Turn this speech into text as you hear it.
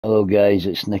Hello guys,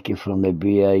 it's Nicky from the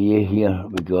BIA here.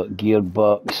 We got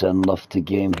Gearbox and Love to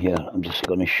Game here. I'm just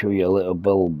going to show you a little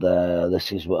build.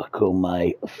 This is what I call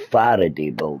my Faraday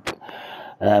build.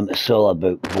 It's all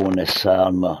about bonus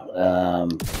armor.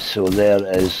 So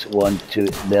there is one, two,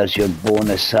 there's your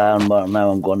bonus armor. Now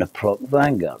I'm going to proc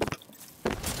Vanguard.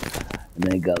 And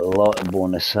then got a lot of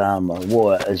bonus armor.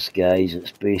 What it is, guys, it's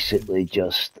basically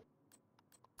just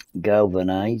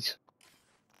galvanize,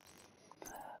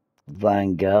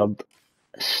 Vanguard,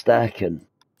 stacking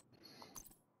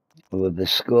with the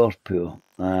Scorpio.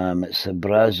 It's a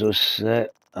Brazos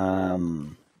set, so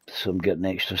I'm getting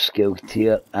extra skill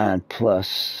tier, and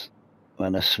plus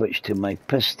when I switch to my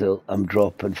pistol I'm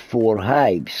dropping 4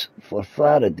 hives for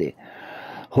Faraday.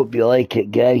 Hope you like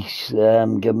it, guys.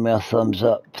 Give me a thumbs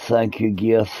up. Thank you,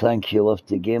 Gear. Thank you, Love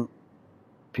the Game.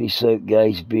 Peace out,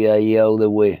 guys. BIE all the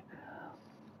way.